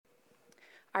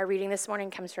Our reading this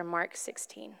morning comes from Mark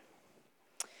 16.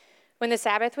 When the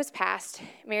Sabbath was past,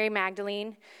 Mary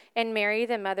Magdalene and Mary,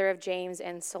 the mother of James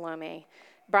and Salome,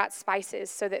 brought spices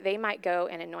so that they might go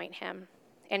and anoint him.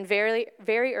 And very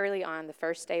early on, the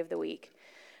first day of the week,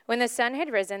 when the sun had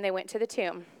risen, they went to the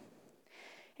tomb.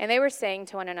 And they were saying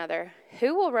to one another,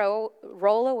 "Who will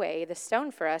roll away the stone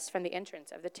for us from the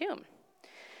entrance of the tomb?"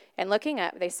 And looking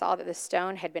up, they saw that the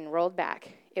stone had been rolled back.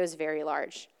 It was very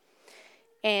large.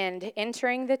 And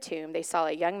entering the tomb, they saw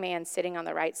a young man sitting on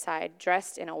the right side,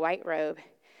 dressed in a white robe,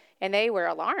 and they were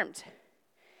alarmed.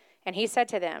 And he said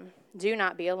to them, "Do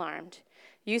not be alarmed.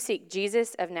 You seek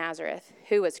Jesus of Nazareth,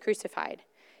 who was crucified.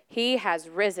 He has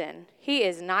risen. He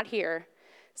is not here.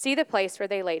 See the place where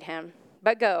they laid him.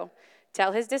 But go,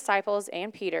 tell his disciples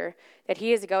and Peter that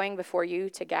he is going before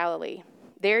you to Galilee.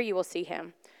 There you will see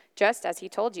him, just as he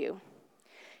told you."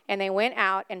 And they went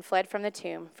out and fled from the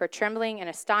tomb, for trembling and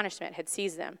astonishment had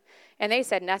seized them. And they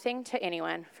said nothing to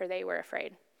anyone, for they were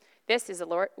afraid. This is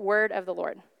the word of the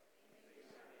Lord.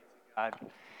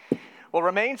 God. Well,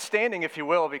 remain standing, if you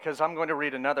will, because I'm going to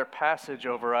read another passage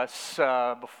over us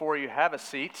before you have a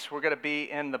seat. We're going to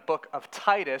be in the book of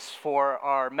Titus for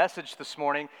our message this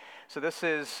morning. So this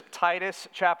is Titus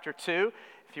chapter 2.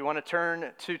 If you want to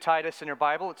turn to Titus in your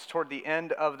Bible, it's toward the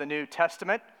end of the New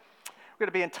Testament. We're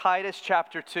going to be in Titus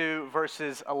chapter 2,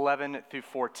 verses 11 through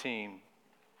 14.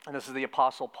 And this is the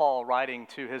Apostle Paul writing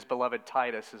to his beloved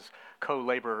Titus, his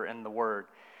co-laborer in the Word.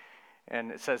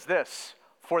 And it says this: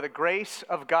 "For the grace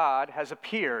of God has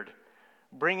appeared,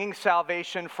 bringing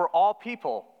salvation for all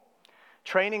people,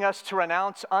 training us to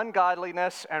renounce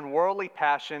ungodliness and worldly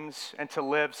passions, and to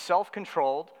live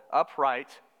self-controlled,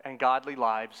 upright, and godly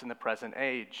lives in the present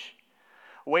age,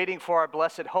 waiting for our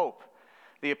blessed hope,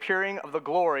 the appearing of the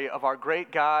glory of our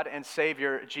great God and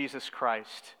Savior, Jesus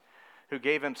Christ, who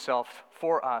gave himself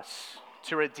for us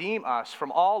to redeem us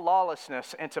from all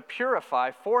lawlessness and to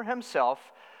purify for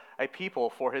himself a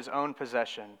people for his own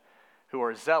possession, who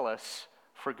are zealous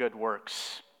for good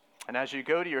works." And as you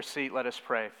go to your seat, let us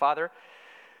pray. Father,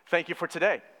 thank you for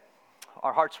today.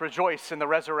 Our hearts rejoice in the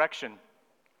resurrection.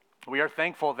 We are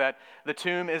thankful that the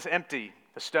tomb is empty.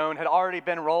 The stone had already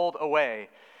been rolled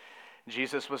away.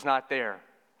 Jesus was not there,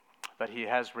 but he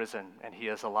has risen and he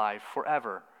is alive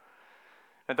forever.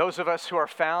 And those of us who are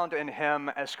found in him,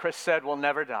 as Chris said, will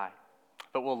never die,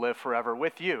 but will live forever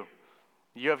with you.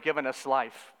 You have given us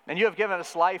life, and you have given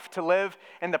us life to live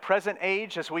in the present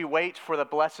age as we wait for the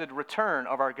blessed return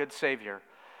of our good Savior.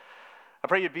 I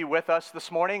pray you'd be with us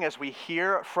this morning as we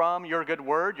hear from your good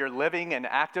word, your living and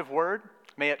active word.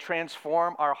 May it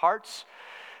transform our hearts.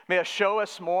 May it show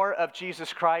us more of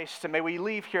Jesus Christ, and may we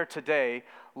leave here today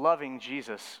loving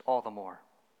Jesus all the more.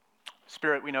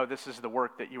 Spirit, we know this is the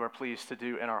work that you are pleased to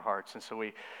do in our hearts, and so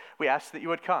we ask that you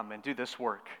would come and do this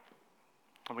work.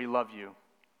 And we love you.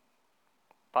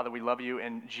 Father, we love you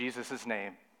in Jesus'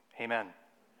 name. Amen.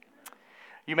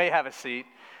 You may have a seat.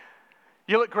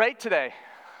 You look great today.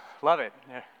 Love it.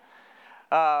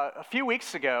 A few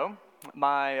weeks ago,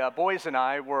 my boys and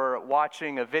I were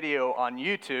watching a video on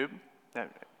YouTube.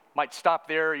 Might stop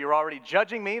there. You're already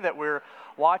judging me that we're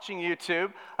watching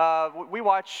YouTube. We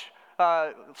watch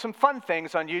some fun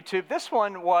things on YouTube. This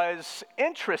one was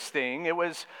interesting. It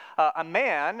was a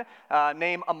man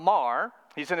named Amar.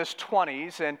 He's in his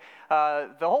 20s, and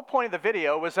the whole point of the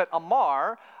video was that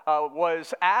Amar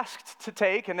was asked to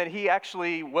take, and that he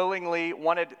actually willingly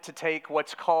wanted to take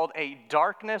what's called a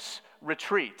darkness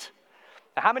retreat.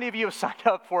 Now, how many of you have signed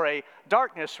up for a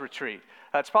darkness retreat?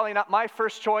 It's probably not my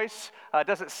first choice. It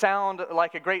doesn't sound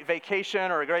like a great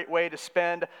vacation or a great way to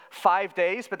spend 5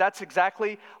 days, but that's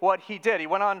exactly what he did. He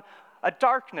went on a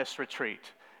darkness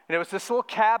retreat. And it was this little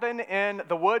cabin in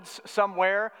the woods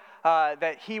somewhere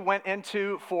that he went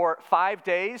into for 5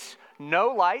 days. No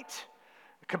light,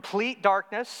 complete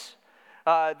darkness.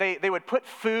 They would put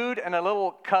food in a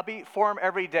little cubby for him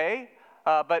every day,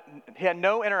 but he had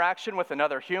no interaction with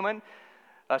another human.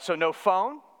 So no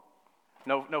phone,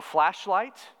 no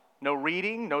flashlight, no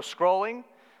reading, no scrolling.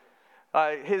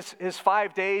 His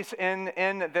 5 days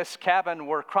in this cabin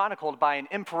were chronicled by an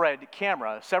infrared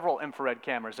camera, several infrared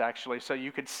cameras actually, so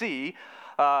you could see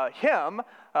him,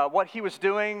 what he was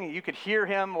doing. You could hear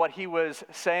him, what he was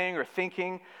saying or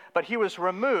thinking, but he was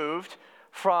removed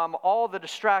from all the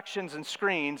distractions and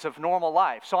screens of normal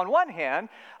life. So on one hand,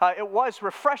 it was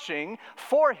refreshing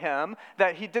for him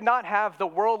that he did not have the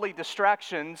worldly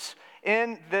distractions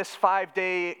in this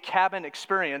 5-day cabin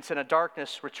experience in a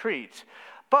darkness retreat.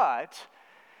 But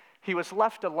he was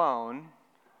left alone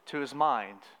to his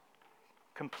mind,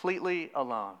 completely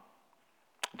alone.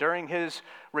 During his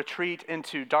retreat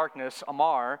into darkness,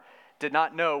 Amar did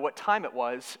not know what time it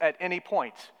was at any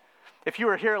point. If you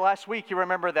were here last week, you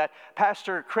remember that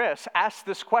Pastor Chris asked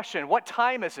this question, what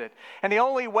time is it? And the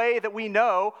only way that we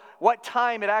know what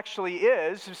time it actually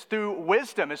is through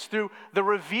wisdom, is through the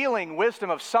revealing wisdom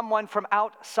of someone from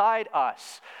outside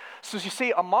us. So you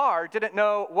see, Amar didn't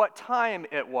know what time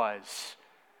it was.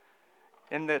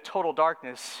 In the total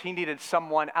darkness, he needed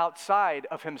someone outside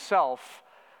of himself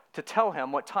to tell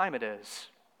him what time it is.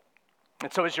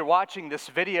 And so as you're watching this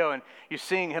video and you're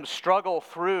seeing him struggle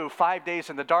through 5 days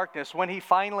in the darkness, when he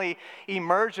finally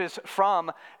emerges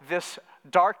from this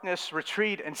darkness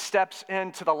retreat and steps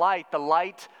into the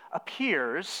light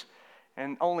appears,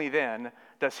 and only then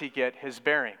does he get his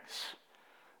bearings.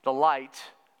 The light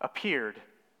appeared.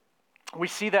 We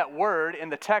see that word in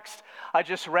the text I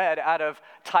just read out of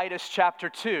Titus chapter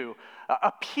 2.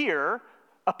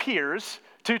 Appears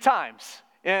 2 times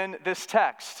in this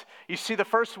text. You see the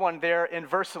first one there in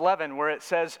verse 11 where it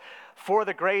says, "For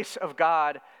the grace of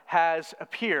God has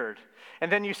appeared."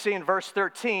 And then you see in verse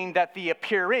 13 that the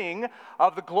appearing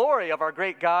of the glory of our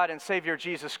great God and Savior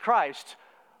Jesus Christ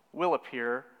will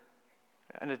appear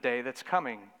in a day that's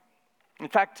coming. In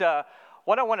fact,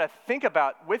 what I want to think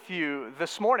about with you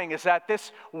this morning is that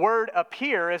this word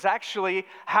appear is actually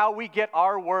how we get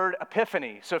our word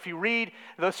epiphany. So if you read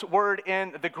this word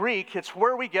in the Greek, it's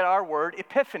where we get our word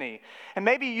epiphany. And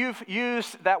maybe you've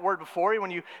used that word before. When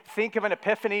you think of an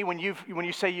epiphany, when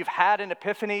you say you've had an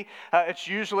epiphany, it's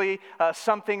usually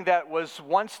something that was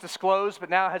once disclosed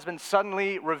but now has been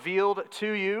suddenly revealed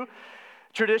to you.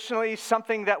 Traditionally,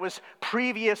 something that was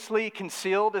previously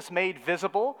concealed is made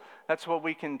visible. That's what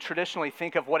we can traditionally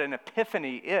think of what an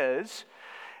epiphany is.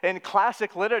 In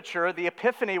classic literature, the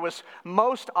epiphany was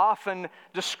most often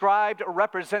described or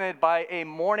represented by a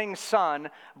morning sun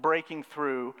breaking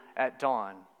through at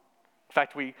dawn. In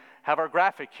fact, we have our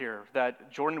graphic here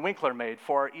that Jordan Winkler made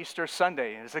for our Easter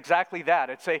Sunday. It's exactly that.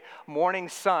 It's a morning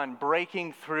sun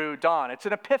breaking through dawn. It's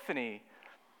an epiphany.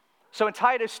 So in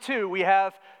Titus 2, we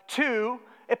have 2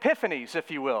 epiphanies,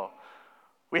 if you will.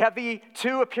 We have the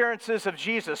 2 appearances of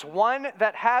Jesus, one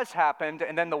that has happened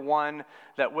and then the one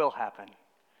that will happen.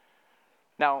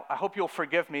 Now, I hope you'll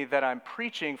forgive me that I'm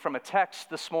preaching from a text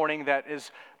this morning that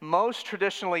is most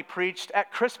traditionally preached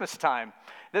at Christmas time.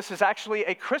 This is actually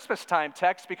a Christmas time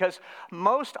text because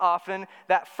most often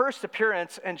that first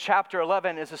appearance in chapter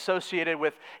 11 is associated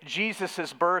with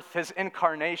Jesus' birth, his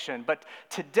incarnation. But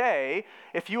today,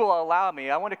 if you will allow me,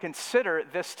 I want to consider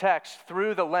this text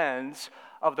through the lens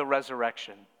of the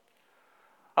resurrection.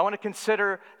 I want to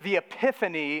consider the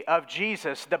epiphany of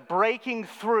Jesus, the breaking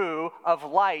through of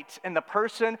light in the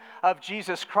person of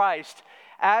Jesus Christ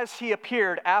as he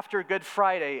appeared after Good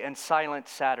Friday and Silent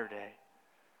Saturday.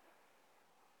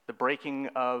 The breaking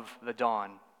of the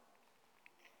dawn.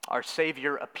 Our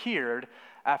Savior appeared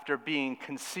after being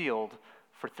concealed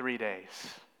for 3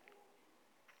 days.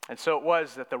 And so it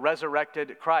was that the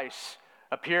resurrected Christ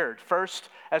appeared. First,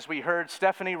 as we heard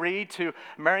Stephanie read, to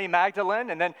Mary Magdalene,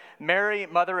 and then Mary,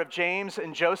 mother of James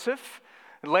and Joseph.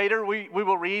 Later, we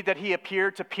will read that he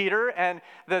appeared to Peter and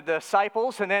the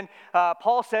disciples, and then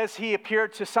Paul says he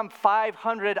appeared to some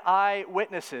 500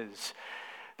 eyewitnesses.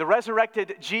 The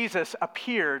resurrected Jesus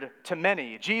appeared to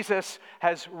many. Jesus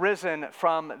has risen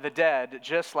from the dead,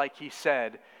 just like he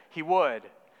said he would.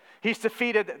 He's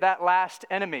defeated that last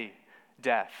enemy,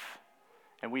 death.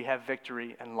 And we have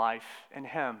victory and life in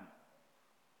him.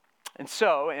 And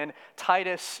so, in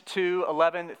Titus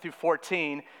 2:11 through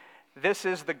 14, this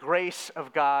is the grace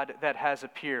of God that has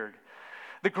appeared.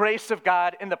 The grace of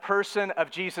God in the person of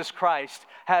Jesus Christ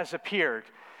has appeared.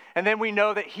 And then we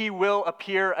know that he will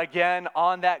appear again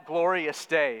on that glorious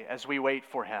day as we wait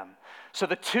for him. So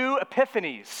the 2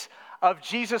 epiphanies of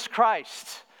Jesus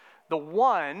Christ, the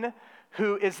one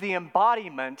who is the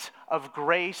embodiment of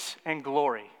grace and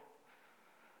glory.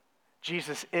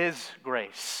 Jesus is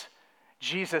grace.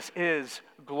 Jesus is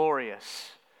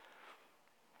glorious.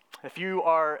 If you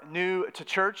are new to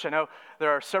church, I know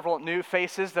there are several new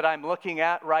faces that I'm looking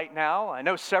at right now. I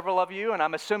know several of you, and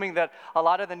I'm assuming that a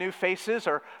lot of the new faces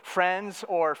are friends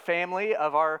or family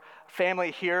of our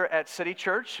family here at City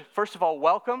Church. First of all,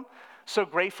 welcome. So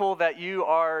grateful that you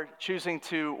are choosing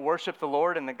to worship the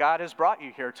Lord and that God has brought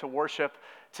you here to worship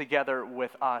together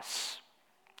with us.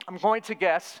 I'm going to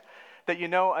guess that you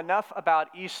know enough about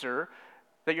Easter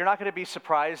that you're not going to be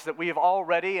surprised that we have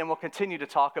already and will continue to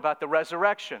talk about the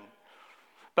resurrection.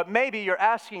 But maybe you're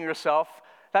asking yourself,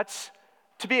 that's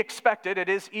to be expected. It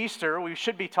is Easter. We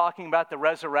should be talking about the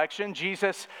resurrection.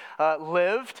 Jesus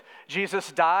lived.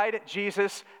 Jesus died.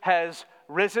 Jesus has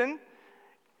risen.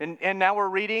 And now we're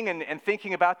reading and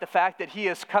thinking about the fact that he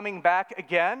is coming back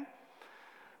again.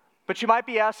 But you might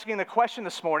be asking the question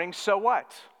this morning, so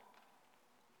what?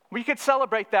 We could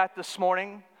celebrate that this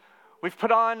morning. We've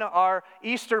put on our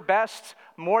Easter best.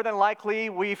 More than likely,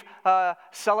 we've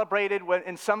celebrated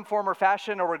in some form or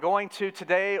fashion, or we're going to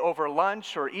today over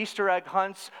lunch or Easter egg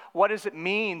hunts. What does it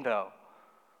mean, though?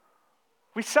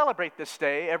 We celebrate this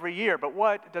day every year, but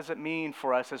what does it mean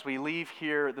for us as we leave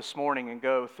here this morning and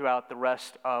go throughout the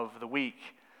rest of the week?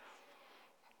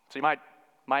 So you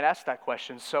might ask that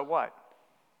question, so what?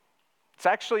 It's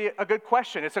actually a good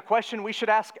question. It's a question we should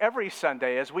ask every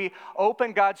Sunday as we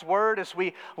open God's Word, as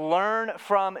we learn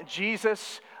from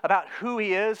Jesus about who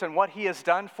He is and what He has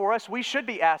done for us. We should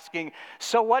be asking,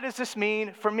 so what does this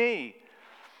mean for me?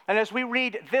 And as we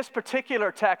read this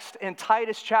particular text in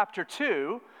Titus chapter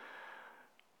 2,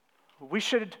 we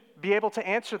should be able to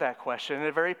answer that question in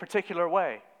a very particular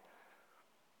way.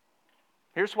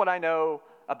 Here's what I know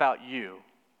about you.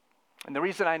 And the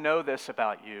reason I know this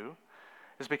about you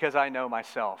is because I know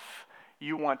myself.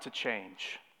 You want to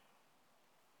change.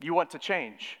 You want to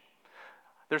change.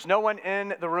 There's no one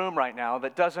in the room right now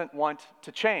that doesn't want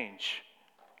to change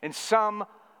in some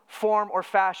form or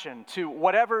fashion, to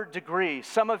whatever degree.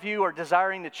 Some of you are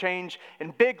desiring to change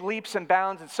in big leaps and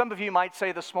bounds, and some of you might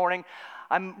say this morning,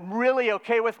 I'm really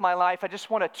okay with my life, I just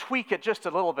want to tweak it just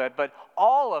a little bit, but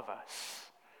all of us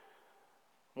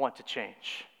want to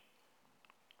change.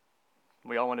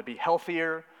 We all want to be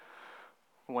healthier,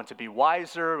 we want to be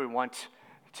wiser, we want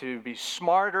to be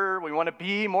smarter, we want to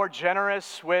be more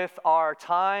generous with our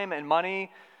time and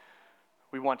money.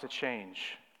 We want to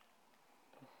change.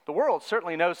 The world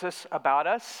certainly knows this about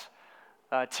us.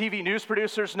 TV news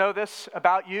producers know this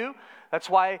about you. That's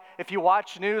why if you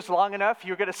watch news long enough,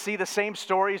 you're going to see the same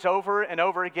stories over and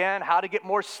over again. How to get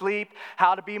more sleep,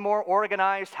 how to be more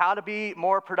organized, how to be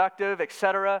more productive,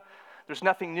 etc. There's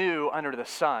nothing new under the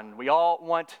sun. We all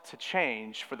want to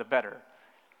change for the better.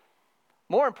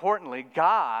 More importantly,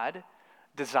 God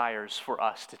desires for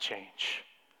us to change.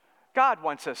 God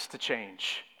wants us to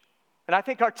change. And I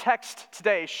think our text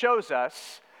today shows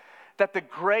us that the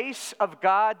grace of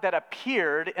God that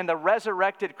appeared in the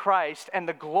resurrected Christ and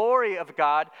the glory of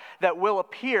God that will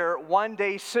appear one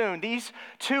day soon, these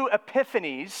two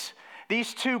epiphanies,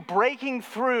 these two breaking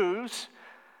throughs,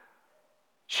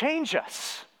 change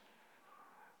us.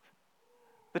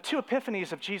 The two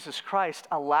epiphanies of Jesus Christ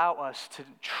allow us to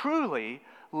truly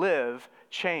live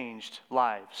changed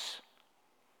lives.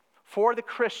 For the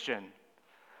Christian,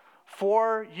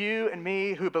 for you and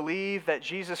me who believe that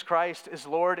Jesus Christ is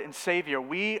Lord and Savior,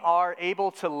 we are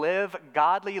able to live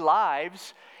godly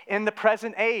lives in the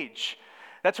present age.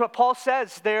 That's what Paul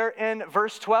says there in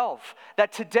verse 12,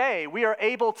 that today we are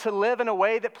able to live in a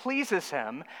way that pleases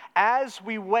Him as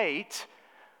we wait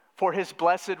for His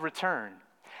blessed return.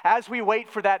 As we wait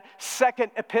for that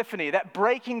second epiphany, that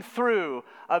breaking through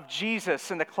of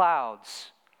Jesus in the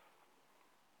clouds.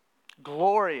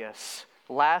 Glorious,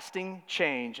 lasting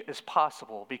change is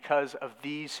possible because of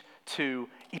these two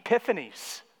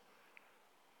epiphanies.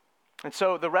 And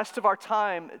so the rest of our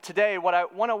time today, what I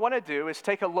want to do is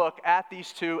take a look at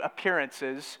these two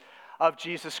appearances of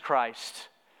Jesus Christ.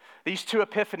 These two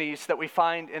epiphanies that we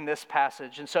find in this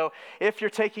passage. And so if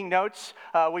you're taking notes,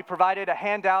 we provided a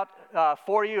handout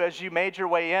for you as you made your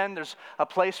way in. There's a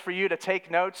place for you to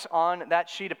take notes on that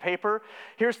sheet of paper.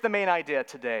 Here's the main idea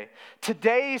today.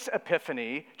 Today's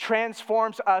epiphany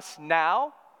transforms us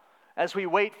now as we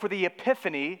wait for the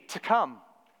epiphany to come.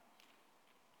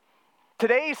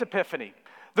 Today's epiphany,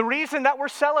 the reason that we're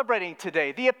celebrating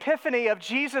today, the epiphany of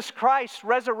Jesus Christ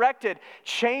resurrected,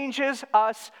 changes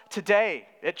us today.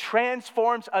 It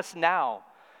transforms us now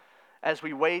as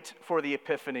we wait for the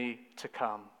epiphany to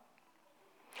come.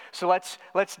 So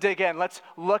let's dig in. Let's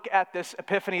look at this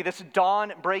epiphany, this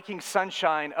dawn-breaking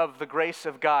sunshine of the grace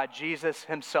of God, Jesus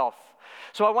Himself.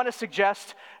 So I want to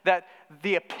suggest that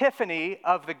the epiphany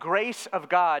of the grace of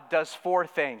God does four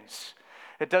things.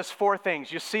 It does four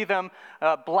things. You see them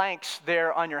blanks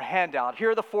there on your handout.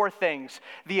 Here are the four things.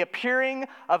 The appearing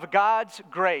of God's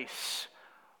grace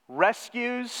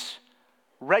rescues,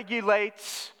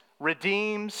 regulates,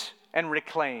 redeems, and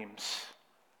reclaims.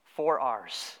 4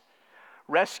 R's.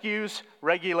 Rescues,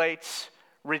 regulates,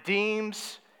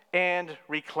 redeems, and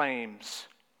reclaims.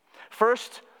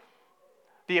 First,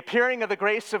 the appearing of the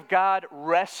grace of God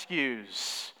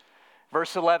rescues.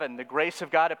 Verse 11, the grace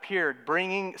of God appeared,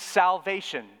 bringing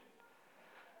salvation,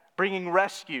 bringing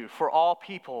rescue for all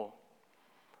people.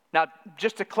 Now,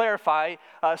 just to clarify,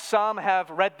 some have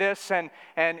read this and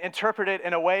interpreted it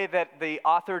in a way that the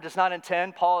author does not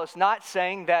intend. Paul is not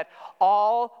saying that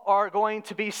all are going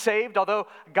to be saved. Although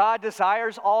God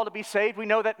desires all to be saved, we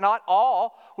know that not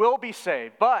all will be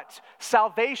saved. But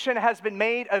salvation has been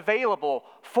made available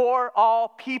for all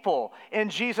people in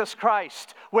Jesus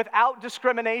Christ without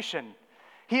discrimination.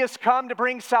 He has come to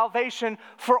bring salvation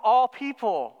for all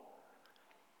people.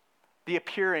 The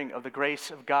appearing of the grace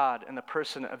of God in the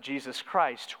person of Jesus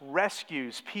Christ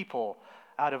rescues people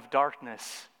out of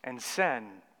darkness and sin.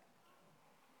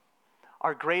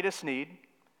 Our greatest need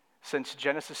since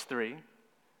Genesis 3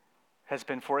 has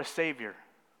been for a Savior.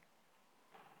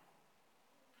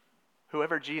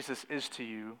 Whoever Jesus is to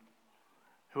you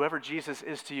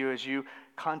as you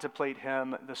contemplate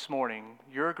him this morning,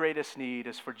 your greatest need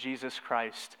is for Jesus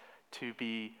Christ to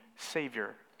be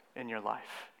Savior in your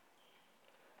life.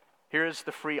 Here is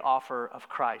the free offer of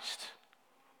Christ,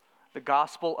 the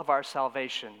gospel of our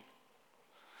salvation.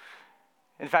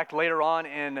 In fact, later on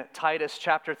in Titus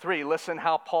chapter 3, listen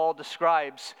how Paul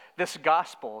describes this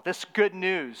gospel, this good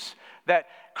news that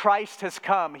Christ has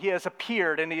come. He has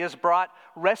appeared and he has brought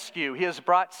rescue. He has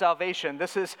brought salvation.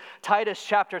 This is Titus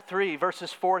chapter 3,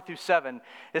 verses 4 through 7.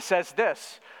 It says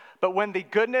this, "But when the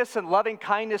goodness and loving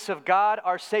kindness of God,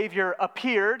 our Savior,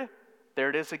 appeared," there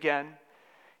it is again,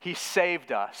 "He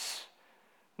saved us,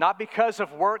 not because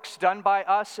of works done by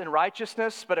us in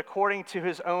righteousness, but according to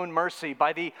his own mercy,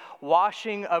 by the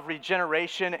washing of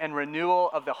regeneration and renewal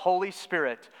of the Holy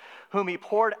Spirit, whom he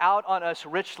poured out on us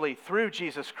richly through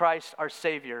Jesus Christ our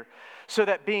Savior, so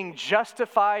that being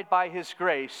justified by his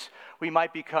grace, we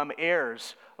might become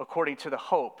heirs according to the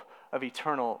hope of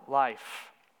eternal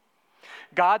life."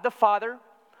 God the Father,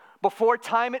 before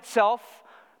time itself,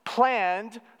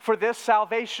 planned for this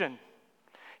salvation.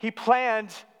 He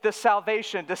planned this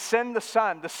salvation to send the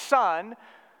Son. The Son,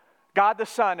 God the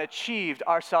Son, achieved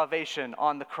our salvation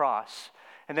on the cross.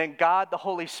 And then God the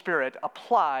Holy Spirit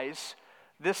applies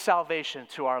this salvation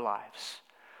to our lives.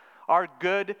 Our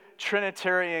good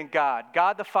Trinitarian God,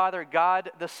 God the Father,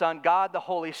 God the Son, God the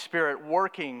Holy Spirit,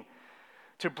 working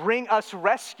to bring us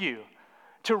rescue,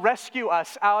 to rescue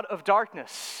us out of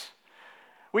darkness.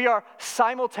 We are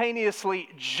simultaneously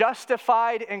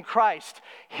justified in Christ.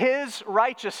 His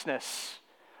righteousness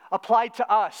applied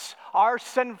to us, our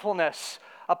sinfulness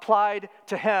applied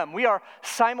to him. We are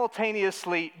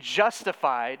simultaneously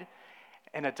justified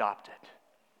and adopted.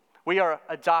 We are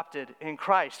adopted in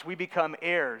Christ. We become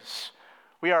heirs.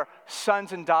 We are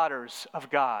sons and daughters of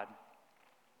God.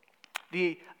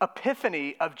 The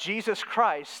epiphany of Jesus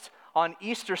Christ on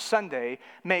Easter Sunday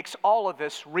makes all of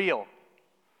this real.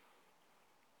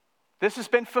 This has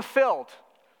been fulfilled.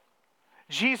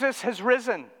 Jesus has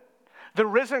risen. The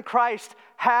risen Christ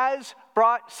has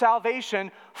brought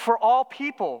salvation for all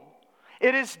people.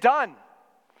 It is done.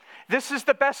 This is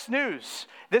the best news.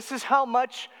 This is how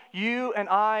much you and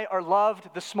I are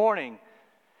loved this morning.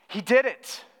 He did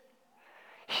it.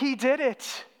 He did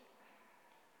it.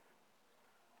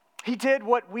 He did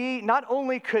what we not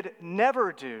only could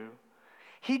never do,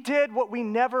 he did what we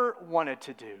never wanted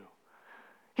to do.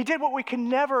 He did what we could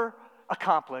never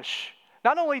accomplish.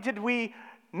 Not only did we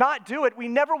not do it, we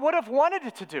never would have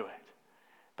wanted to do it.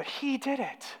 But he did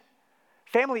it.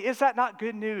 Family, is that not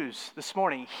good news this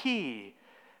morning? He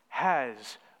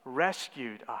has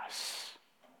rescued us.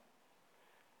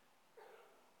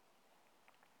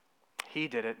 He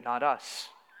did it, not us.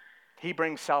 He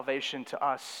brings salvation to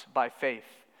us by faith.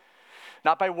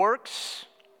 Not by works,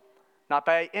 not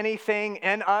by anything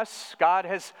in us. God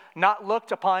has not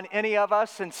looked upon any of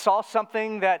us and saw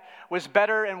something that was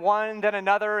better in one than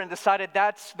another and decided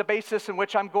that's the basis in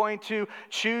which I'm going to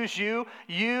choose you.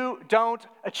 You don't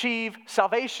achieve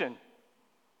salvation.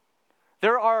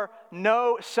 There are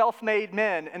no self-made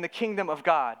men in the kingdom of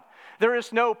God. There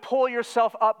is no pull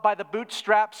yourself up by the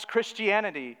bootstraps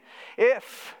Christianity.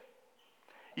 If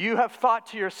you have thought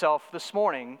to yourself this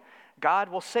morning, God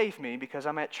will save me because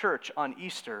I'm at church on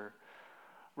Easter,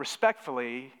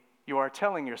 respectfully, you are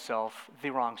telling yourself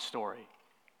the wrong story.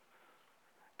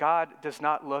 God does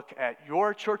not look at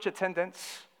your church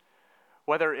attendance,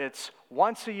 whether it's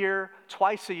once a year,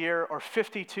 twice a year, or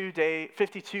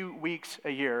 52 weeks a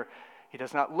year. He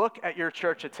does not look at your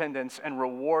church attendance and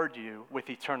reward you with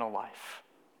eternal life.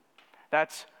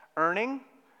 That's earning,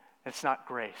 it's not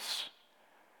grace.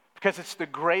 Because it's the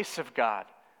grace of God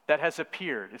that has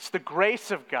appeared. It's the grace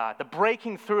of God, the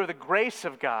breaking through of the grace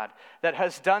of God that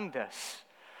has done this.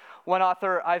 One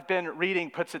author I've been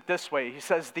reading puts it this way. He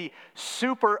says the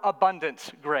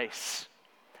superabundant grace,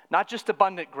 not just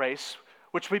abundant grace,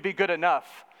 which would be good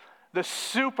enough, the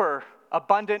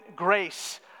superabundant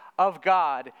grace of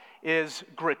God is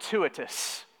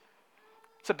gratuitous.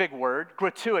 It's a big word,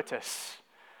 gratuitous.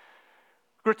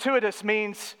 Gratuitous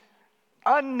means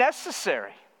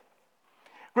unnecessary.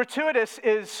 Gratuitous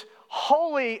is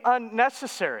wholly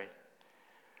unnecessary.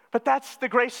 But that's the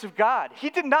grace of God. He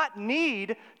did not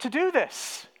need to do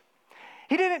this.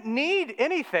 He didn't need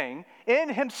anything in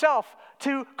himself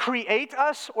to create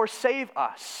us or save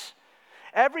us.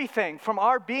 Everything from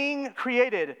our being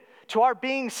created to our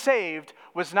being saved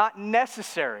was not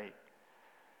necessary.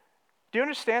 Do you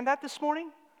understand that this morning?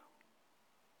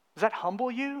 Does that humble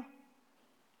you?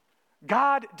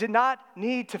 God did not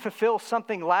need to fulfill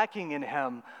something lacking in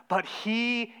him, but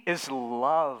he is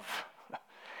love.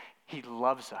 He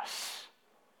loves us.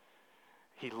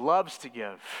 He loves to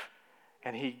give,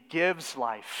 and he gives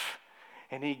life,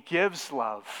 and he gives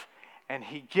love, and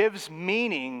he gives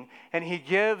meaning, and he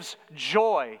gives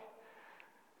joy.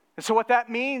 And so what that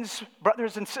means,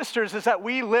 brothers and sisters, is that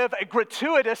we live a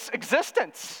gratuitous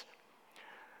existence.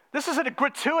 This is a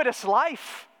gratuitous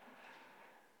life.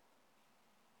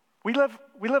 We live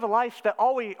a life that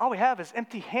all we have is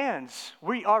empty hands.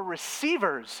 We are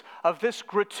receivers of this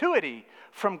gratuity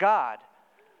from God.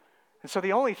 And so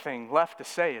the only thing left to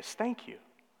say is thank you.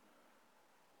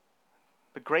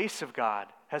 The grace of God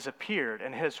has appeared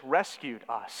and has rescued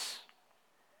us.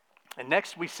 And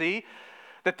next we see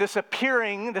that this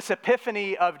appearing, this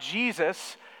epiphany of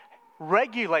Jesus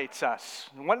regulates us.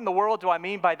 And what in the world do I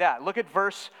mean by that? Look at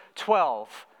verse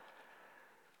 12.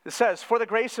 It says, "For the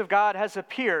grace of God has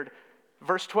appeared,"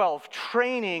 verse 12,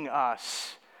 "training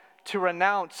us to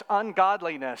renounce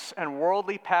ungodliness and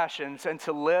worldly passions and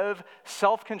to live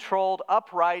self-controlled,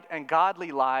 upright, and godly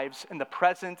lives in the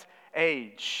present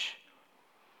age."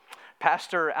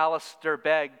 Pastor Alistair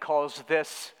Begg calls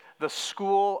this the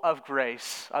school of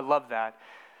grace. I love that.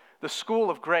 The school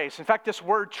of grace. In fact, this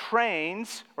word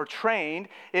trains or trained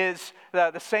is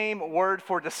the same word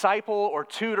for disciple or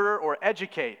tutor or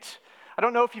educate. I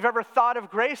don't know if you've ever thought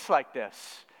of grace like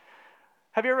this.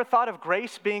 Have you ever thought of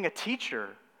grace being a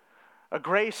teacher? A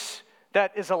grace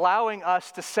that is allowing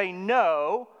us to say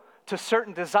no to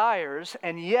certain desires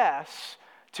and yes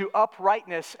to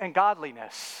uprightness and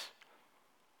godliness.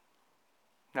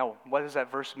 Now, what does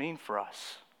that verse mean for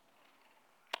us?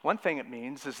 One thing it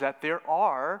means is that there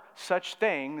are such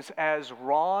things as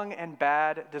wrong and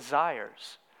bad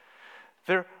desires.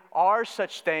 There are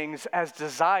such things as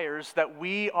desires that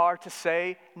we are to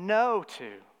say no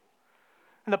to.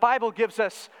 And the Bible gives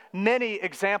us many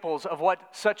examples of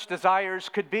what such desires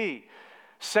could be.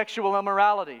 Sexual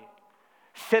immorality,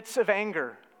 fits of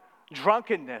anger,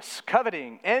 drunkenness,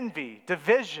 coveting, envy,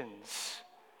 divisions.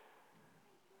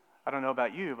 I don't know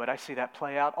about you, but I see that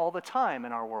play out all the time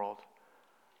in our world.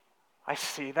 I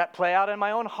see that play out in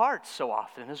my own heart so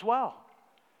often as well.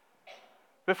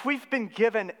 If we've been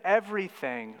given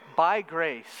everything by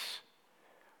grace,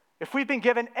 if we've been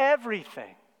given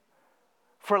everything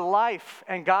for life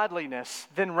and godliness,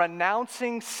 then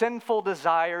renouncing sinful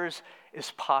desires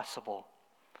is possible.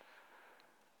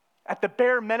 At the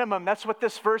bare minimum, that's what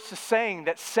this verse is saying,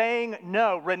 that saying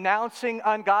no, renouncing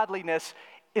ungodliness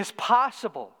is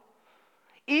possible.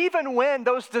 Even when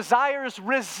those desires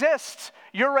resist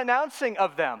your renouncing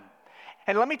of them.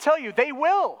 And let me tell you, they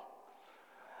will.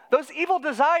 Those evil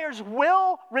desires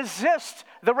will resist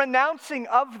the renouncing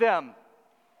of them.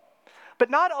 But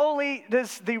not only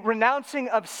is the renouncing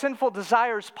of sinful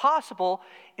desires possible,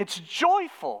 it's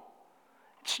joyful.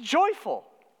 It's joyful.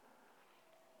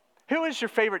 Who is your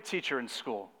favorite teacher in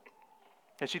school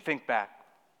as you think back?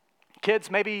 Kids,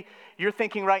 maybe you're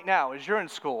thinking right now as you're in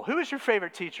school, who is your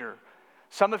favorite teacher?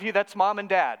 Some of you, that's mom and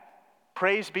dad.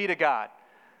 Praise be to God.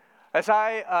 As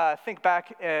I think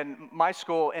back in my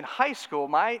school, in high school,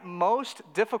 my most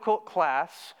difficult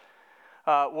class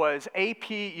was AP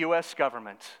U.S.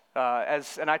 Government.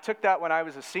 And I took that when I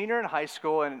was a senior in high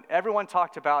school, and everyone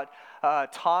talked about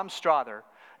Tom Strother.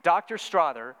 Dr.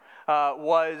 Strother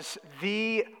was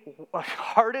the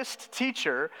hardest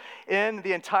teacher in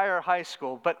the entire high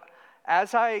school. But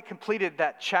as I completed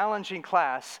that challenging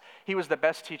class, he was the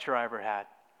best teacher I ever had.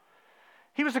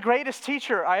 He was the greatest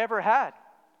teacher I ever had.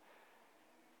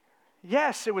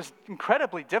 Yes, it was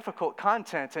incredibly difficult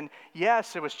content, and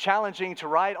yes, it was challenging to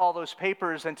write all those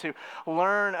papers and to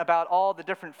learn about all the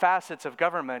different facets of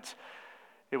government.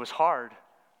 It was hard,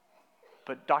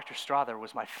 but Dr. Strother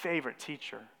was my favorite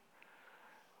teacher.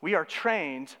 We are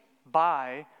trained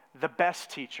by the best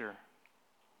teacher.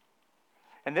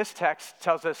 And this text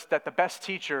tells us that the best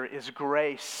teacher is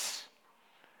grace.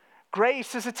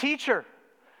 Grace is a teacher.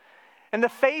 And the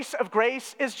face of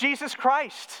grace is Jesus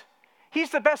Christ.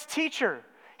 He's the best teacher.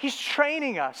 He's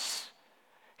training us.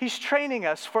 He's training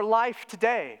us for life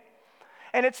today.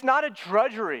 And it's not a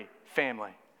drudgery,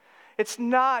 family. It's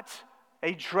not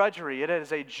a drudgery. It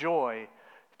is a joy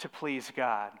to please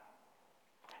God.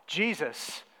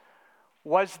 Jesus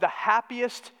was the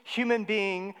happiest human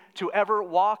being to ever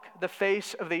walk the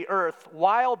face of the earth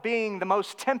while being the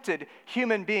most tempted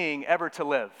human being ever to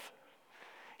live.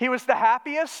 He was the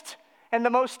happiest and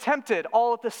the most tempted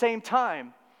all at the same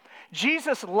time.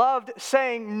 Jesus loved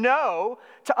saying no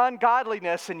to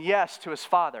ungodliness and yes to his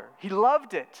Father. He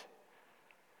loved it.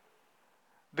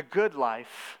 The good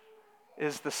life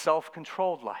is the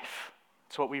self-controlled life.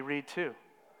 That's what we read too.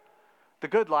 The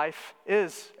good life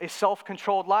is a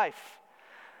self-controlled life.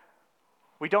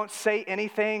 We don't say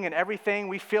anything and everything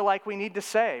we feel like we need to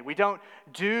say. We don't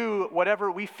do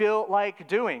whatever we feel like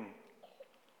doing.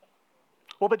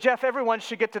 Well, but Jeff, everyone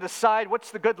should get to decide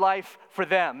what's the good life for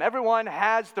them. Everyone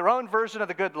has their own version of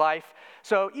the good life.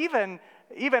 So even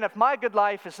if my good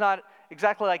life is not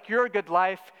exactly like your good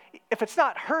life, if it's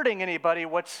not hurting anybody,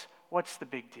 what's the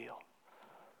big deal?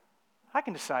 I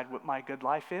can decide what my good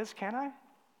life is, can't I?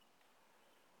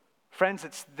 Friends,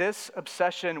 it's this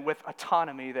obsession with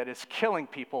autonomy that is killing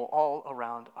people all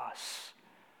around us.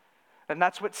 And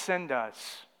that's what sin does.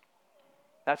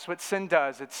 That's what sin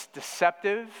does. It's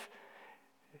deceptive.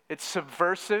 It's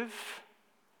subversive.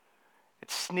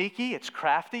 It's sneaky. It's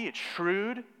crafty. It's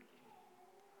shrewd.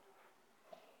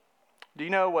 Do you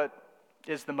know what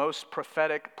is the most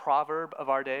prophetic proverb of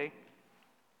our day?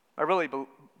 I really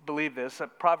believe this. A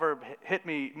proverb hit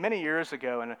me many years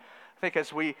ago, and I think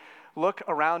as we look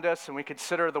around us and we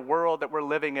consider the world that we're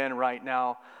living in right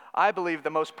now, I believe the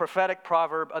most prophetic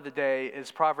proverb of the day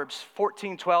is Proverbs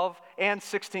 14:12 and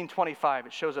 16:25.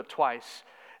 It shows up twice.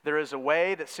 There is a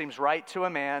way that seems right to a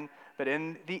man, but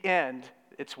in the end,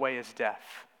 its way is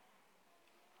death.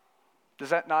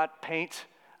 Does that not paint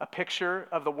a picture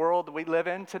of the world that we live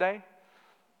in today?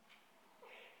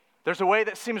 There's a way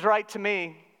that seems right to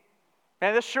me.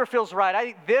 Man, this sure feels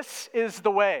right. This is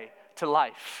the way to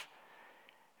life.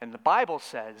 And the Bible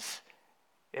says,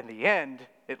 in the end,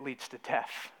 it leads to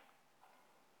death.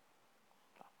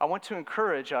 I want to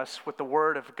encourage us with the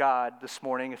Word of God this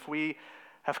morning. If we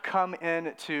have come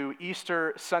into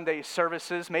Easter Sunday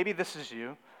services, maybe this is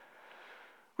you.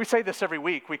 We say this every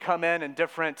week. We come in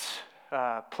different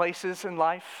places in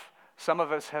life. Some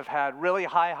of us have had really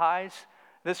high highs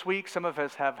this week. Some of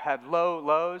us have had low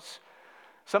lows.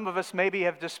 Some of us maybe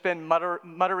have just been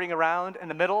muttering around in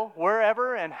the middle,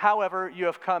 wherever and however you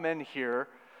have come in here.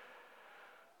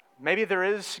 Maybe there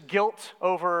is guilt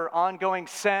over ongoing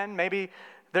sin. Maybe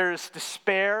there's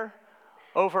despair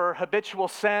over habitual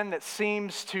sin that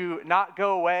seems to not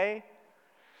go away.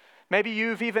 Maybe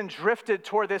you've even drifted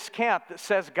toward this camp that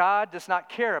says God does not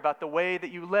care about the way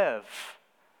that you live.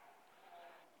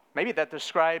 Maybe that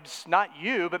describes not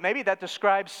you, but maybe that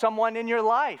describes someone in your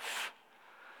life.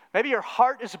 Maybe your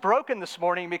heart is broken this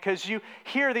morning because you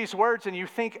hear these words and you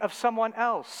think of someone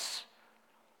else.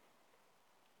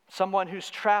 Someone who's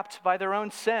trapped by their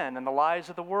own sin and the lies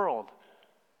of the world.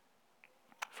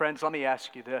 Friends, let me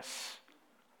ask you this.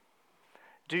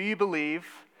 Do you believe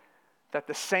that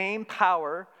the same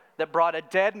power that brought a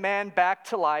dead man back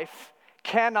to life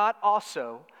cannot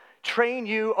also train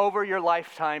you over your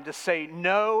lifetime to say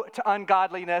no to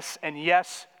ungodliness and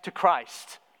yes to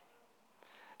Christ?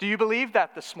 Do you believe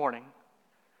that this morning?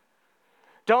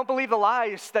 Don't believe the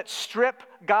lies that strip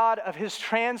God of his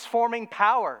transforming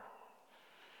power.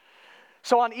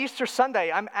 So on Easter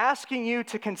Sunday, I'm asking you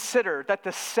to consider that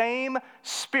the same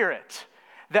Spirit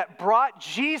that brought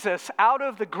Jesus out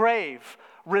of the grave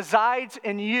resides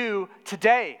in you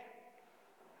today,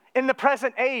 in the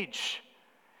present age.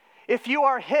 If you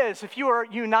are his, if you are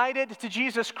united to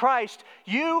Jesus Christ,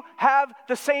 you have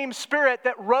the same Spirit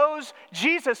that rose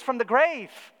Jesus from the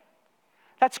grave.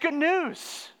 That's good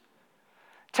news.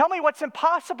 Tell me what's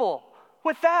impossible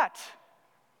with that.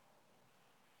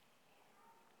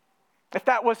 If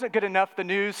that wasn't good enough, the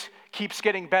news keeps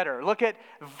getting better. Look at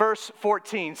verse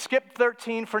 14. Skip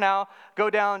 13 for now. Go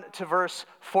down to verse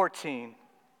 14.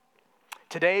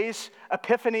 Today's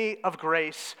epiphany of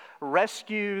grace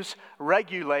rescues,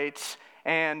 regulates,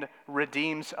 and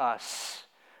redeems us.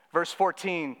 Verse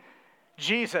 14,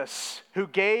 Jesus, who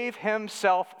gave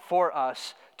himself for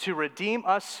us to redeem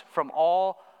us from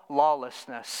all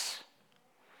lawlessness.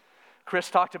 Chris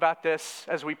talked about this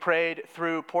as we prayed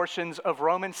through portions of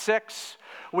Romans 6.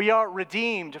 We are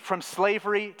redeemed from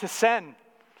slavery to sin.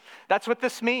 That's what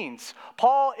this means.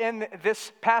 Paul, in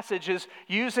this passage, is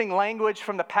using language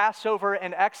from the Passover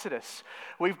and Exodus.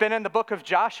 We've been in the book of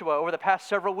Joshua over the past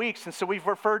several weeks, and so we've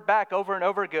referred back over and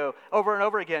over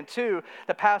again to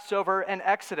the Passover and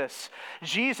Exodus.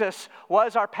 Jesus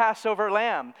was our Passover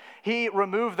lamb. He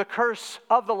removed the curse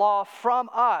of the law from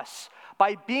us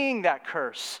by being that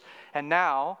curse. And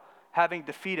now, having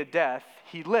defeated death,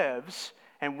 he lives,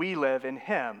 and we live in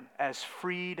him as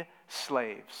freed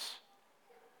slaves.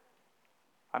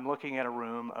 I'm looking at a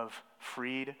room of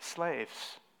freed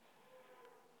slaves.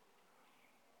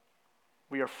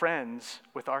 We are friends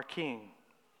with our King.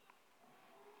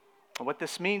 And what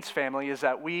this means, family, is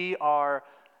that we are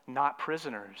not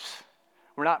prisoners.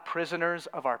 We're not prisoners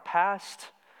of our past.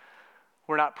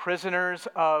 We're not prisoners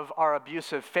of our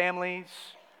abusive families.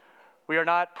 We are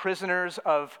not prisoners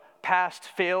of past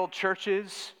failed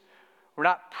churches. We're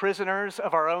not prisoners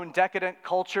of our own decadent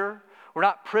culture. We're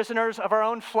not prisoners of our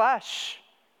own flesh.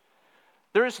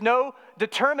 There is no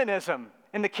determinism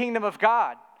in the kingdom of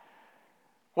God.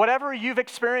 Whatever you've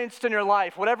experienced in your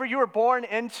life, whatever you were born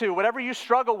into, whatever you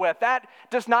struggle with, that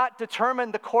does not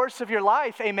determine the course of your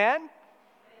life. Amen? Amen.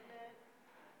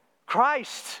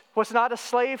 Christ was not a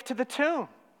slave to the tomb.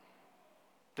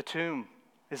 The tomb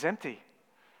is empty.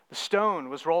 The stone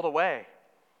was rolled away.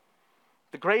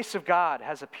 The grace of God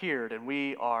has appeared, and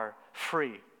we are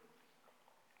free.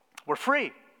 We're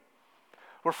free.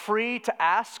 We're free to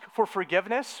ask for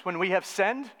forgiveness when we have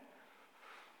sinned.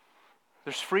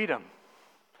 There's freedom.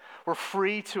 We're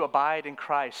free to abide in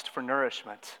Christ for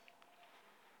nourishment.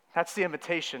 That's the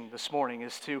invitation this morning,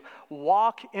 is to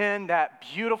walk in that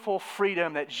beautiful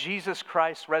freedom that Jesus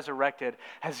Christ resurrected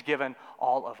has given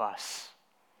all of us.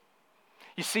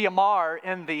 You see Amar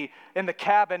in the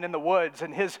cabin in the woods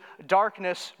in his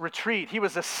darkness retreat. He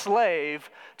was a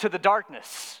slave to the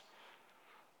darkness.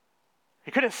 He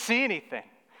couldn't see anything.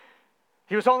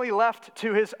 He was only left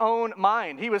to his own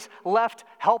mind. He was left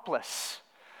helpless.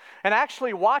 And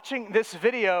actually, watching this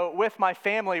video with my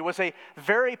family was a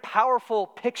very powerful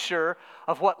picture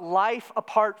of what life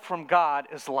apart from God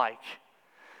is like.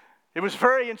 It was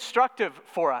very instructive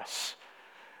for us.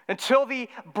 Until the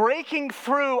breaking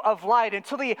through of light,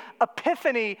 until the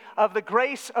epiphany of the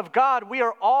grace of God, we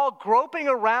are all groping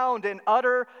around in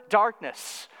utter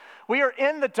darkness. We are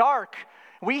in the dark.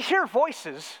 We hear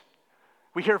voices.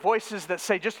 We hear voices that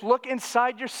say, just look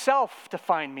inside yourself to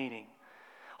find meaning.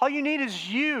 All you need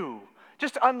is you.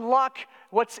 Just unlock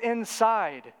what's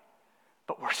inside.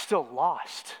 But we're still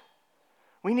lost.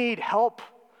 We need help.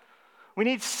 We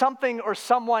need something or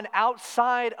someone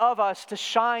outside of us to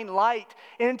shine light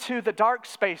into the dark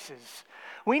spaces.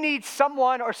 We need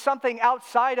someone or something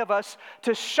outside of us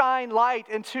to shine light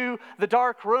into the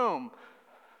dark room.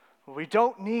 We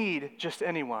don't need just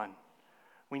anyone.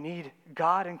 We need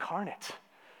God incarnate.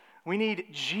 We need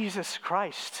Jesus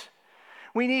Christ.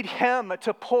 We need him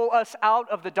to pull us out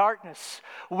of the darkness.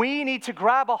 We need to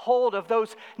grab a hold of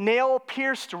those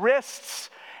nail-pierced wrists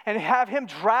and have him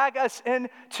drag us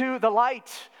into the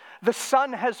light. The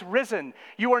sun has risen.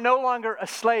 You are no longer a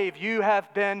slave. You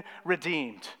have been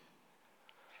redeemed.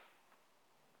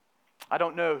 I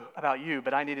don't know about you,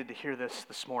 but I needed to hear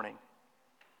this morning.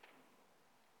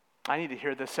 I need to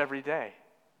hear this every day.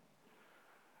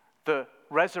 The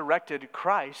resurrected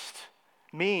Christ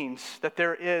means that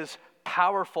there is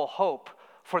powerful hope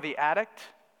for the addict.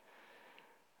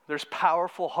 There's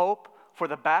powerful hope for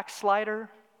the backslider.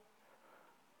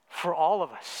 For all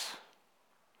of us,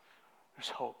 there's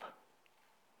hope.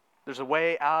 There's a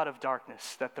way out of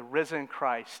darkness that the risen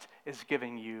Christ is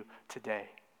giving you today.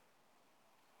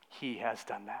 He has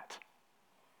done that.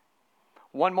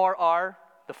 One more R.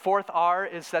 The fourth R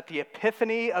is that the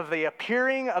epiphany of the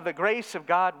appearing of the grace of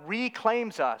God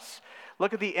reclaims us.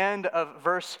 Look at the end of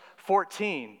verse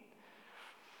 14.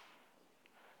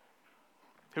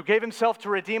 Who gave himself to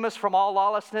redeem us from all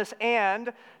lawlessness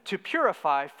and to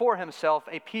purify for himself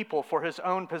a people for his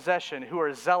own possession who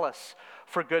are zealous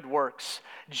for good works.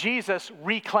 Jesus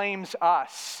reclaims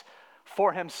us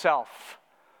for himself,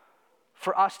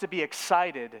 for us to be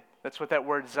excited. That's what that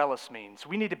word zealous means.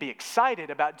 We need to be excited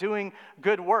about doing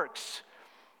good works.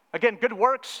 Again, good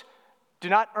works do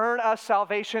not earn us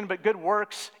salvation, but good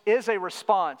works is a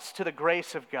response to the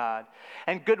grace of God.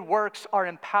 And good works are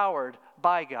empowered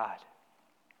by God.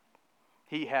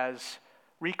 He has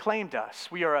reclaimed us.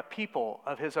 We are a people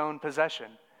of his own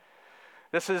possession.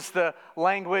 This is the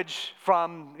language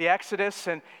from the Exodus,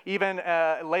 and even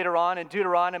later on in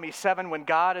Deuteronomy 7, when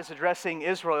God is addressing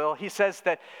Israel, he says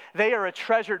that they are a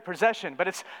treasured possession, but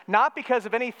it's not because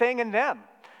of anything in them.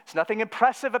 There's nothing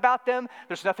impressive about them.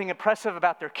 There's nothing impressive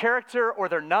about their character or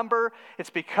their number. It's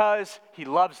because he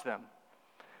loves them.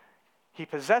 He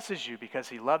possesses you because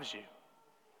he loves you.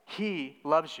 He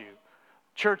loves you.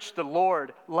 Church, the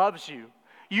Lord loves you.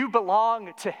 You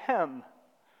belong to him.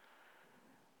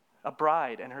 A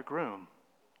bride and her groom.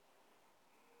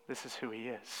 This is who he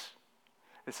is.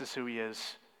 This is who he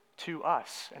is to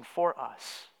us and for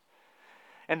us.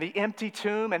 And the empty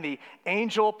tomb and the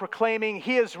angel proclaiming,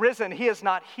 he is risen, he is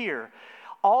not here.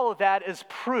 All of that is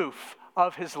proof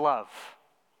of his love.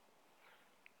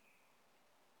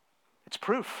 It's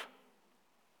proof.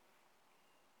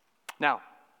 Now,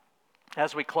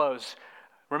 as we close,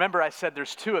 remember I said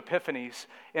there's 2 epiphanies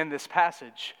in this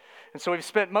passage. And so we've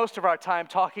spent most of our time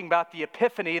talking about the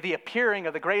epiphany, the appearing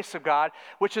of the grace of God,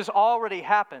 which has already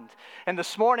happened. And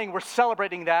this morning we're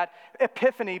celebrating that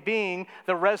epiphany being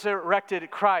the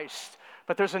resurrected Christ.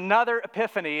 But there's another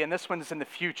epiphany, and this one's in the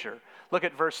future. Look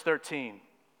at verse 13.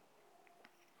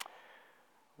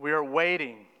 We are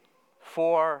waiting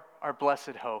for our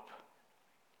blessed hope.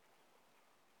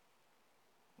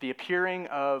 The appearing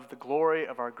of the glory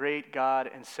of our great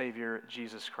God and Savior,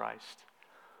 Jesus Christ.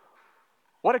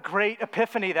 What a great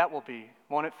epiphany that will be,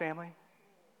 won't it, family?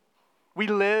 We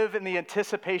live in the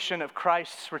anticipation of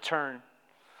Christ's return.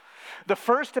 The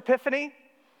first epiphany,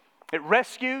 it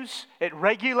rescues, it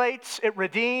regulates, it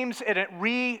redeems, and it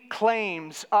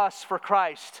reclaims us for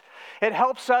Christ. It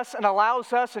helps us and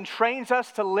allows us and trains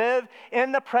us to live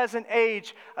in the present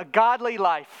age a godly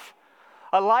life,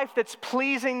 a life that's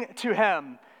pleasing to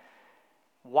him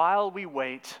while we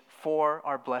wait for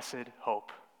our blessed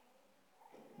hope.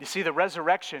 You see, the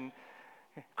resurrection,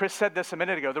 Chris said this a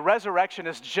minute ago, the resurrection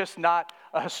is just not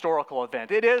a historical event.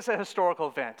 It is a historical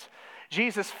event.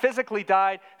 Jesus physically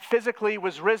died, physically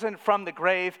was risen from the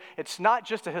grave. It's not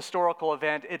just a historical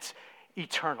event, it's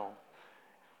eternal.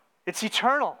 It's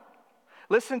eternal.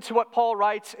 Listen to what Paul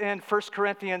writes in 1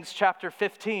 Corinthians chapter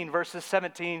 15, verses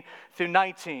 17 through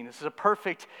 19. This is a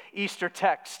perfect Easter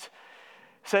text.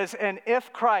 It says, and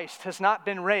if Christ has not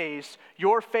been raised,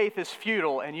 your faith is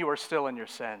futile and you are still in your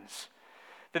sins.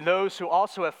 Then those who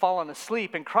also have fallen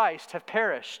asleep in Christ have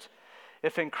perished.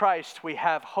 If in Christ we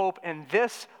have hope in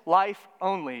this life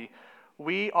only,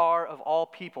 we are of all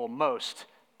people most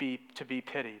to be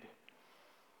pitied.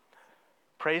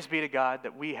 Praise be to God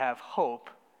that we have hope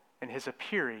in his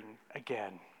appearing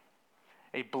again.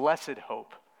 A blessed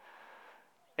hope.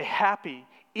 A happy,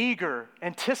 eager,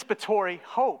 anticipatory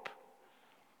hope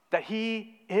that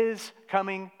he is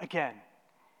coming again.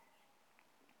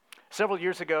 Several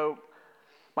years ago,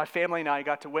 my family and I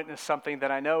got to witness something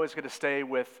that I know is going to stay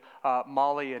with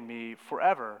Molly and me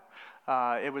forever.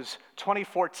 It was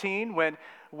 2014 when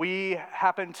we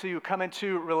happened to come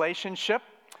into relationship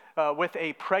with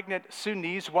a pregnant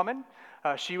Sudanese woman.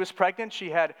 She was pregnant.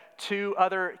 She had 2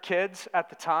 other kids at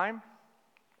the time.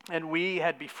 And we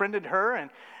had befriended her and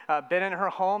been in her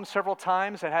home several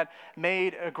times and had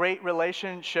made a great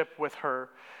relationship with her.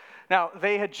 Now,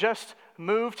 they had just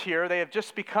moved here. They have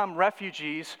just become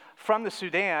refugees from the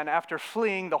Sudan after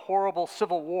fleeing the horrible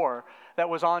civil war that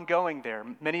was ongoing there.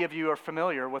 Many of you are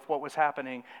familiar with what was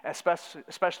happening,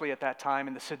 especially at that time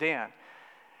in the Sudan.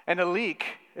 And Alik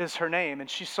is her name, and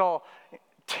she saw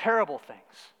terrible things.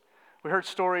 We heard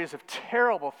stories of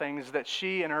terrible things that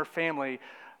she and her family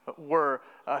were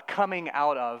coming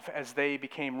out of as they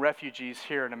became refugees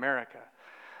here in America.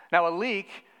 Now, Alik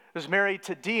was married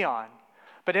to Dion,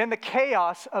 but in the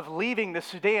chaos of leaving the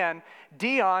Sudan,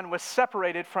 Dion was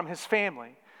separated from his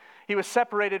family. He was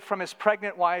separated from his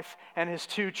pregnant wife and his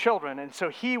 2 children, and so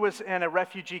he was in a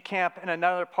refugee camp in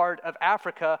another part of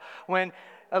Africa when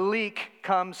Alik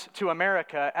comes to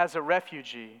America as a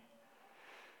refugee.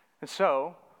 And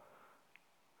so,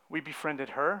 we befriended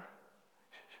her.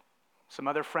 Some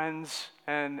other friends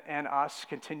and us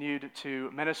continued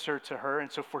to minister to her. And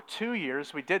so for 2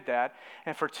 years, we did that.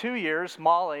 And for 2 years,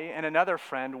 Molly and another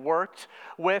friend worked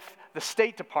with the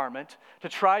State Department to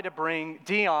try to bring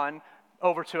Dion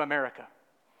over to America.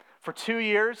 For 2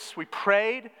 years, we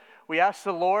prayed. We asked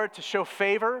the Lord to show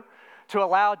favor, to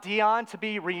allow Dion to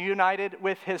be reunited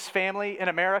with his family in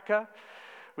America.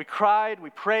 We cried, we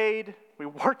prayed. We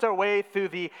worked our way through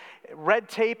the red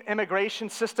tape immigration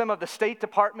system of the State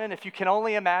Department, if you can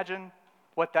only imagine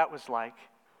what that was like.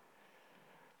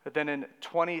 But then in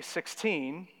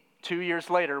 2016, 2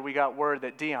 years later, we got word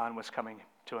that Dion was coming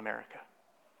to America.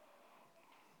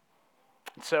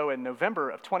 And so in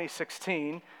November of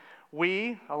 2016,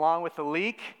 we, along with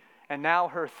Alik and now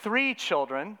her 3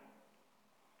 children,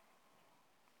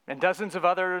 and dozens of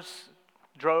others,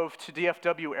 drove to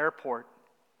DFW Airport.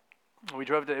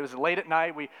 It was late at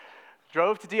night. We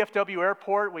drove to DFW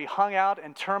Airport. We hung out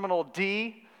in Terminal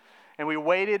D, and we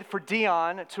waited for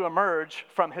Dion to emerge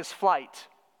from his flight.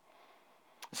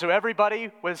 So everybody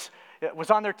was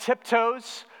was on their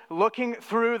tiptoes, looking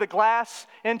through the glass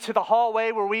into the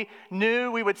hallway where we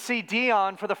knew we would see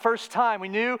Dion for the first time. We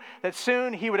knew that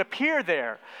soon he would appear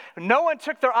there. No one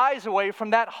took their eyes away from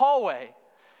that hallway.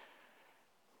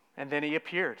 And then he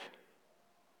appeared.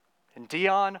 And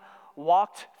Dion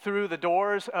walked through the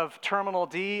doors of Terminal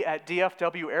D at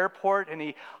DFW Airport, and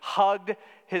he hugged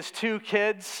his 2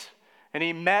 kids, and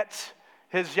he met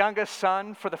his youngest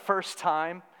son for the first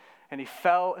time, and he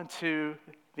fell into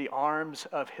the arms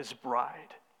of his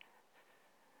bride.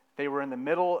 They were in the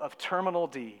middle of Terminal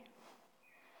D.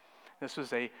 This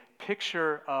was a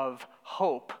picture of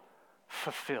hope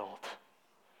fulfilled.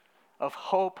 Of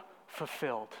hope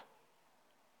fulfilled.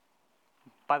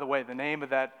 By the way, the name of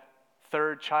that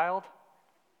 3rd child,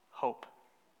 Hope.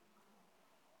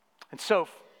 And so,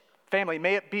 family,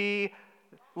 may it be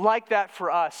like that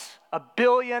for us 1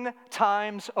 billion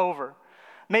times over.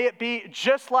 May it be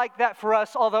just like that for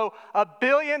us, although 1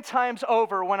 billion times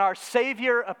over when our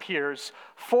Savior appears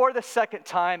for the second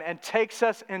time and takes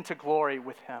us into glory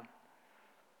with him.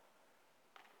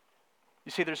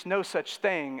 You see, there's no such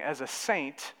thing as a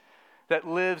saint that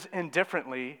lives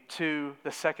indifferently to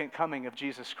the second coming of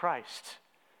Jesus Christ.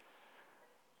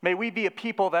 May we be a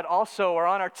people that also are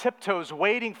on our tiptoes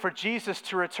waiting for Jesus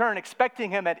to return,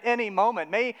 expecting him at any moment.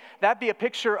 May that be a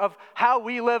picture of how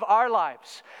we live our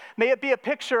lives. May it be a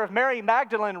picture of Mary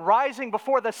Magdalene rising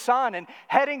before the sun and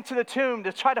heading to the tomb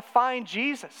to try to find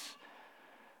Jesus.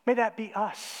 May that be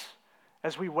us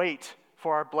as we wait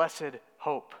for our blessed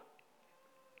hope.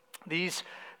 These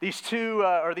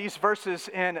verses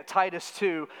in Titus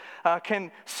 2 can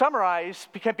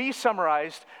be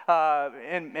summarized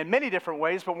in many different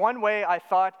ways, but one way I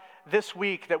thought this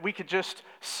week that we could just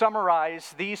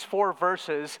summarize these 4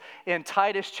 verses in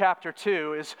Titus chapter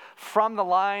 2 is from the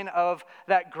line of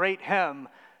that great hymn,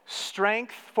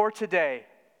 strength for today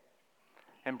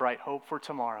and bright hope for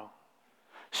tomorrow.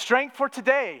 Strength for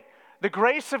today. The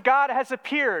grace of God has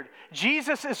appeared.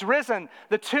 Jesus is risen.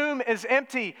 The tomb is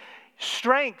empty.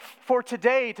 Strength for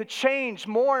today to change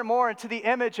more and more into the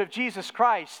image of Jesus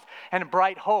Christ, and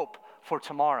bright hope for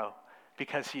tomorrow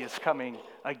because he is coming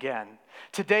again.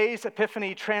 Today's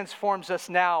epiphany transforms us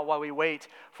now while we wait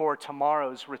for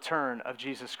tomorrow's return of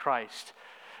Jesus Christ.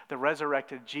 The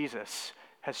resurrected Jesus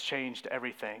has changed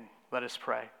everything. Let us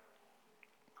pray.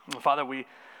 Father, we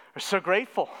are so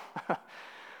grateful,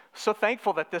 so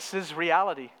thankful that this is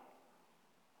reality.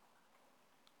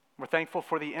 We're thankful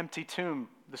for the empty tomb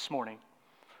this morning.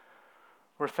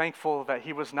 We're thankful that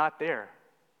he was not there.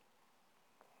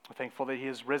 We're thankful that he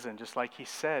is risen, just like he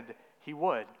said he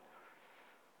would.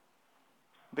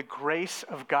 The grace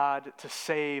of God to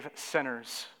save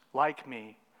sinners like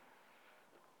me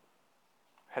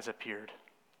has appeared,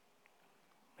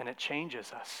 and it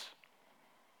changes us.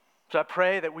 So I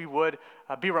pray that we would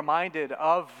be reminded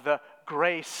of the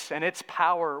grace and its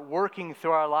power working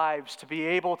through our lives to be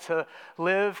able to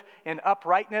live in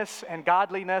uprightness and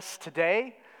godliness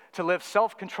today, to live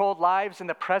self-controlled lives in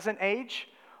the present age,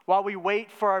 while we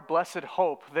wait for our blessed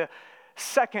hope, the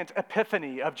second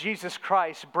epiphany of Jesus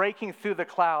Christ breaking through the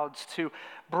clouds to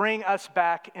bring us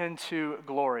back into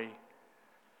glory.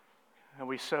 And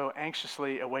we so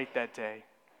anxiously await that day.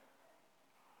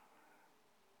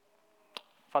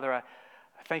 Father, I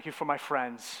thank you for my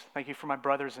friends. Thank you for my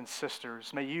brothers and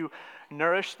sisters. May you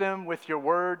nourish them with your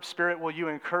word. Spirit, will you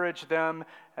encourage them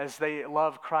as they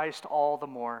love Christ all the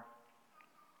more?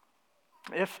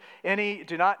 If any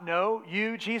do not know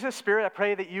you, Jesus, Spirit, I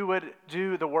pray that you would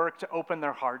do the work to open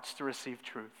their hearts to receive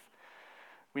truth.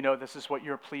 We know this is what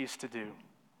you're pleased to do.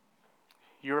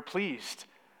 You're pleased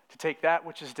to take that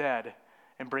which is dead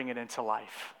and bring it into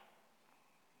life.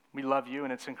 We love you,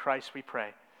 and it's in Christ we pray.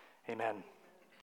 Amen.